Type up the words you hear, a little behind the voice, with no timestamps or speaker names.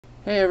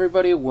Hey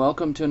everybody,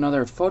 welcome to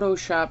another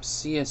Photoshop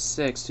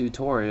CS6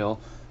 tutorial.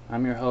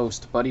 I'm your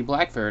host, Buddy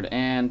Blackford,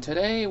 and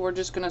today we're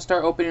just going to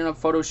start opening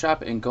up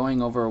Photoshop and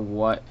going over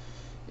what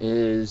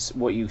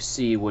you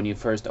see when you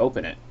first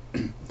open it.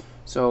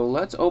 So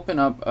let's open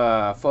up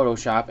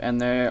Photoshop,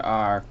 and there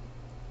are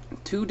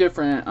two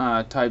different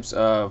types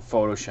of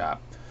Photoshop.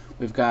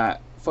 We've got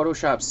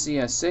Photoshop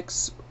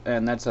CS6,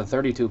 and that's a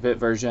 32-bit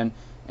version,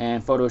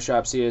 and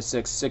Photoshop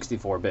CS6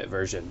 64-bit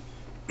version.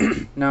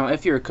 Now,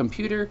 if your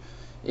computer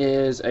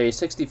is a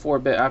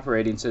 64-bit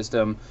operating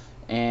system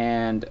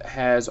and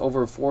has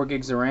over 4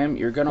 gigs of RAM,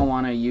 you're going to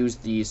want to use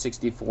the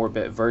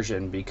 64-bit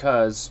version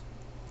because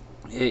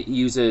it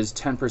uses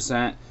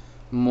 10%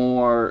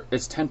 more.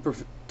 It's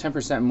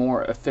 10%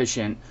 more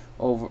efficient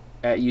over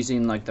at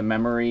using like the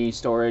memory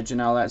storage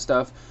and all that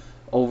stuff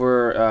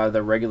over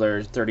the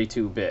regular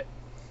 32-bit.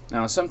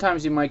 Now,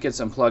 sometimes you might get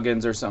some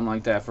plugins or something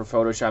like that for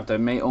Photoshop that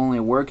may only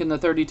work in the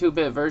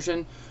 32-bit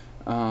version,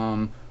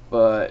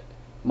 but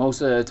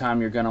most of the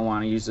time you're going to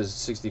want to use the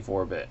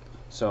 64-bit.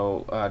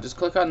 So just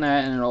click on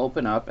that and it'll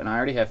open up, and I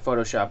already have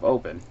Photoshop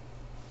open.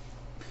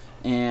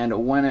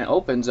 And when it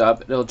opens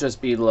up, it'll just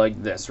be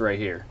like this right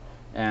here,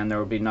 and there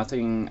will be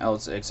nothing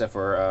else except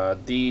for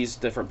these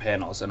different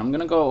panels. And I'm going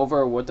to go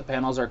over what the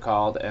panels are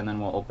called, and then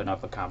we'll open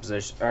up a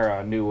composition or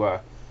a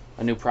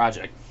new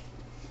project.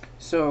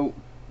 So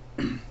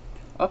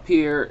up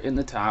here in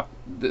the top,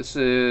 this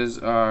is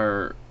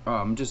our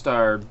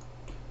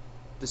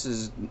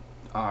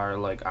our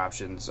like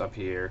options up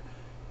here.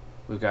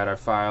 We've got our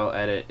file,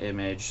 edit,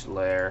 image,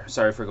 layer.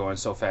 Sorry for going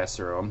so fast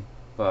through them,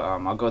 but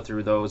I'll go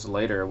through those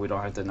later. We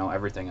don't have to know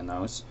everything in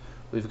those.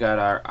 We've got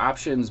our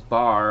options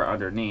bar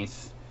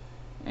underneath,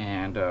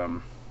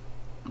 and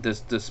this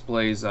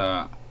displays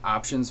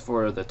options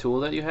for the tool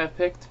that you have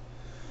picked.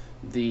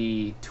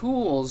 The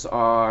tools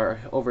are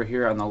over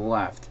here on the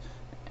left,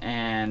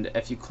 and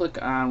if you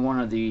click on one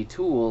of the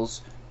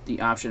tools, the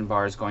option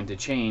bar is going to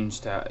change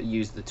to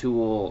use the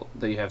tool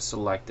that you have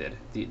selected,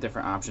 the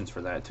different options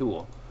for that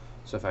tool.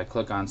 So if I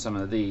click on some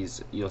of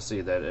these, you'll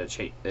see that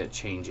it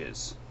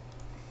changes.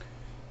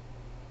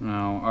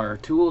 Now, our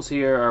tools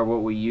here are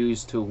what we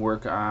use to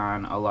work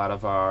on a lot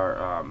of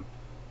our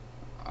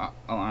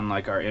on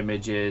like our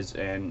images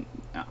and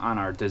on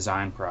our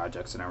design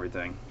projects and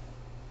everything.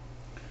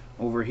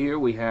 Over here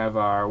we have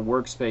our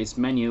Workspace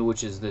Menu,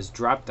 which is this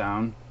drop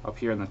down up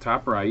here in the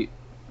top right,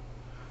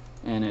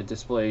 and it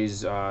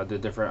displays the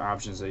different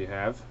options that you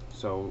have.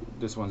 So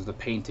this one's the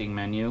painting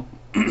menu,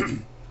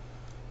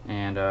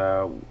 and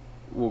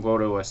we'll go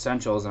to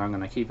essentials, and I'm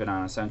going to keep it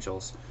on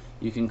essentials.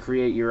 You can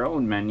create your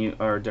own menu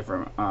or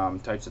different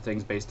types of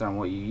things based on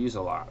what you use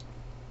a lot.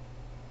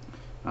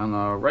 On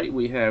the right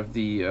we have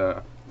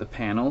the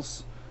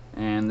panels,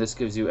 and this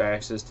gives you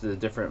access to the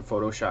different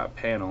Photoshop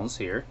panels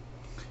here,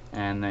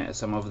 and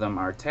some of them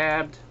are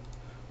tabbed.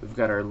 We've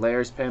got our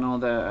layers panel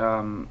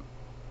that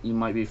you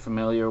might be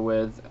familiar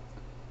with.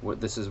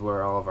 This is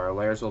where all of our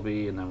layers will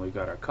be, and then we've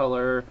got our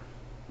color,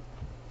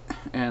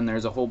 and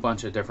there's a whole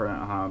bunch of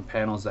different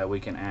panels that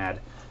we can add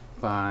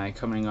by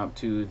coming up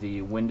to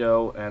the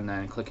window and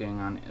then clicking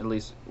on at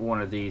least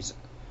one of these.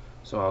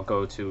 So I'll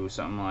go to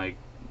something like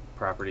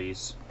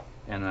properties,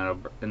 and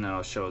then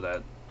I'll show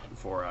that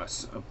for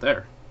us up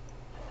there.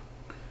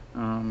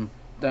 Down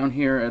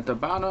here at the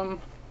bottom,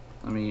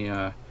 let me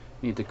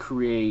need to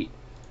create.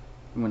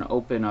 I'm going to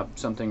open up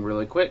something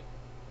really quick.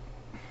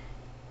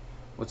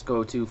 Let's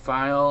go to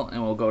File,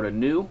 and we'll go to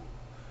New,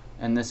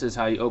 and this is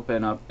how you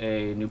open up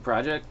a new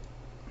project.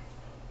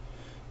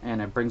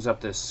 And it brings up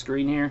this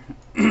screen here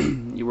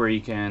where you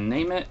can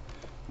name it,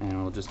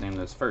 and we'll just name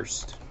this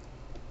First.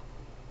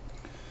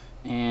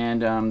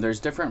 And there's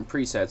different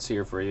presets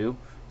here for you.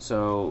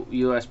 So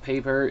US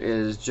paper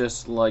is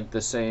just like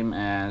the same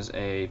as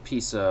a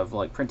piece of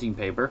like printing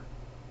paper,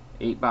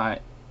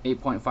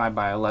 8.5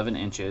 by 11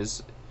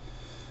 inches.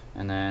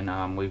 And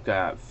then we've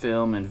got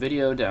film and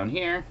video down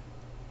here,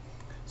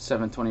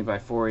 720 by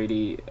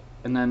 480,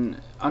 and then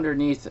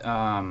underneath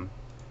our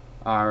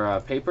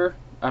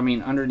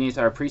underneath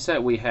our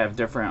preset, we have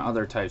different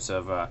other types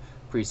of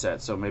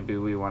presets. So maybe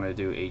we want to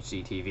do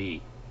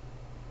HDTV,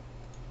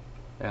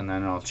 and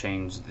then it'll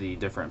change the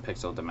different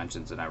pixel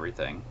dimensions and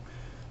everything.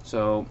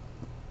 So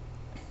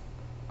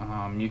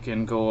you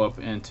can go up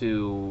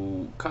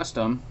into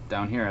custom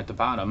down here at the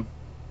bottom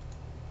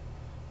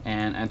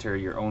and enter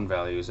your own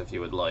values if you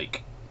would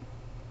like.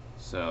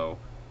 So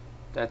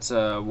that's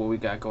what we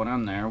got going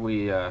on there.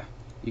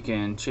 You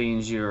can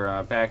change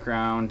your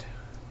background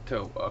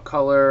to a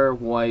color,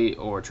 white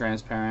or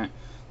transparent.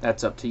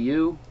 That's up to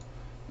you.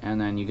 And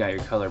then you got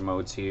your color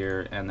modes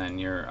here, and then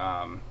your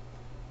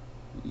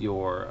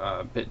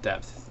bit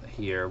depth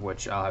here,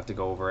 which I'll have to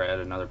go over at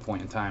another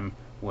point in time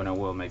when it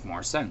will make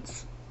more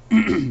sense.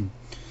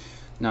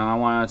 Now I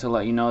wanted to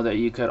let you know that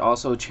you could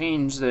also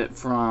change it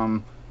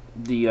from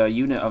the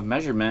unit of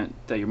measurement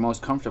that you're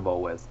most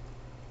comfortable with.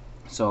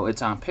 So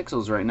it's on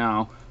pixels right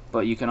now,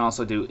 but you can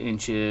also do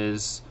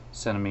inches,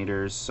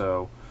 centimeters,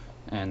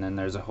 and then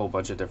there's a whole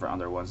bunch of different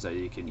other ones that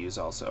you can use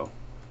also.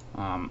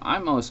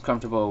 I'm most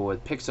comfortable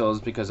with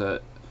pixels because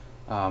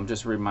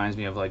Just reminds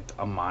me of like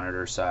a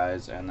monitor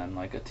size and then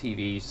like a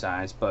TV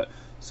size. But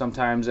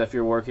sometimes if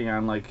you're working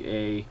on like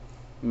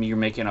you're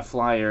making a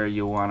flyer,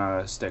 you want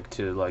to stick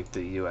to like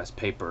the US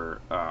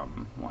paper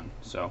one.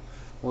 So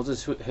we'll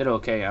just hit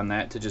OK on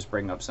that to just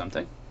bring up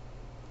something.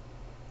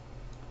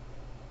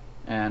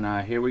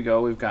 And here we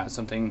go, we've got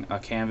something, a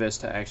canvas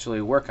to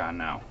actually work on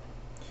now.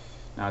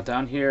 Now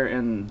down here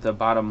in the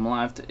bottom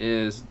left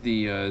is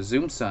the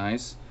zoom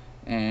size,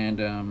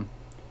 and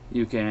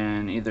you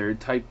can either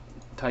type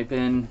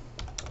in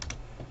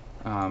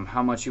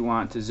how much you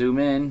want to zoom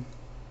in,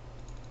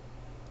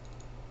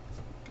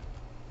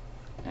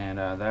 and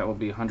that will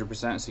be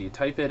 100%. So you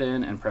type it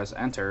in and press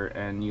enter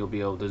and you'll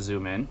be able to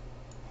zoom in.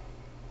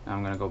 Now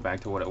I'm going to go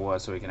back to what it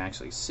was so we can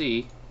actually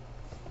see.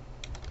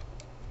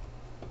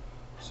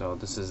 So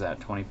this is at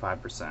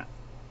 25%.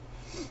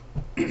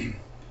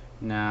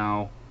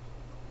 Now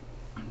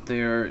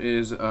there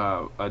is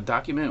a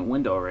document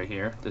window right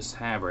here, this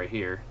tab right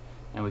here,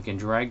 and we can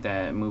drag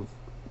that and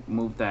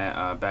move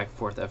that back and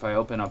forth. If I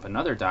open up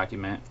another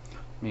document,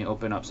 let me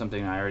open up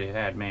something I already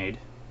had made,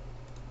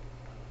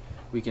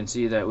 we can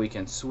see that we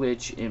can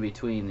switch in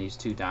between these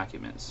two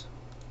documents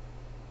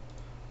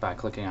by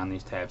clicking on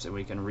these tabs, and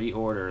we can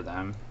reorder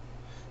them.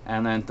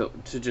 And then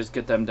to just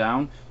get them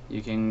down,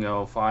 you can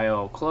go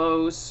File,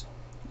 Close,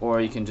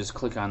 or you can just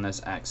click on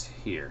this X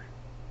here.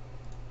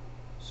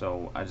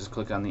 So I just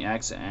click on the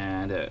X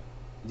and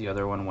the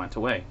other one went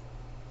away.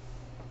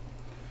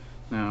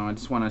 Now I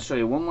just want to show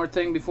you one more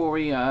thing before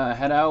we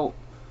head out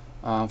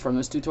from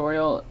this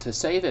tutorial. To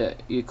save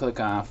it, you click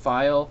on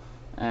File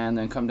and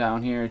then come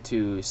down here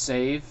to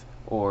Save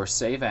or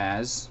Save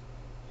As,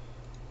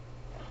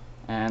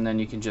 and then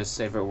you can just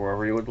save it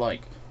wherever you would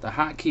like. The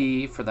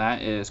hotkey for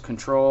that is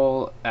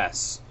Control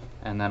S,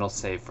 and that'll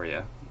save for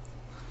you.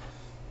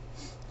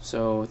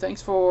 So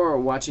thanks for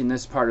watching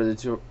this part of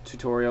the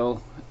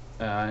tutorial.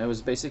 It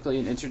was basically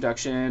an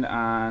introduction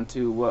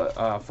to what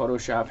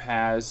Photoshop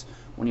has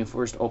when you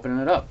first open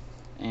it up,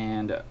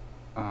 and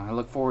I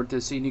look forward to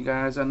seeing you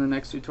guys on the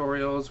next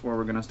tutorials where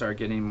we're gonna start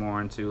getting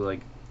more into like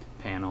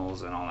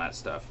panels and all that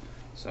stuff.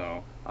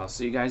 So I'll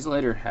see you guys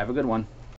later. Have a good one.